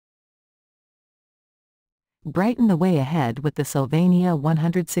Brighten the way ahead with the Sylvania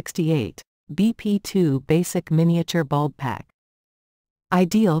 168.BP2 Basic Miniature Bulb Pack.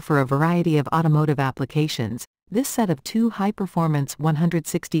 Ideal for a variety of automotive applications, this set of two high-performance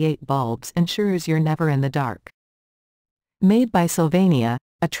 168 bulbs ensures you're never in the dark. Made by Sylvania,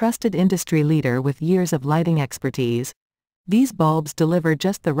 a trusted industry leader with years of lighting expertise, these bulbs deliver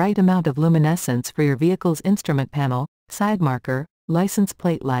just the right amount of luminescence for your vehicle's instrument panel, side marker, license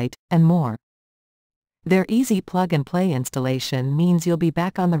plate light, and more. Their easy plug-and-play installation means you'll be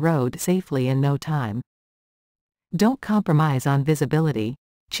back on the road safely in no time. Don't compromise on visibility.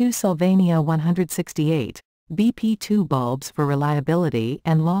 Choose Sylvania 168.BP2 bulbs for reliability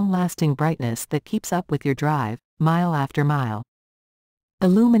and long-lasting brightness that keeps up with your drive, mile after mile.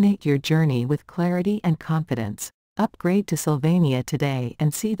 Illuminate your journey with clarity and confidence. Upgrade to Sylvania today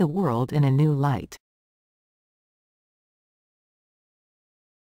and see the world in a new light.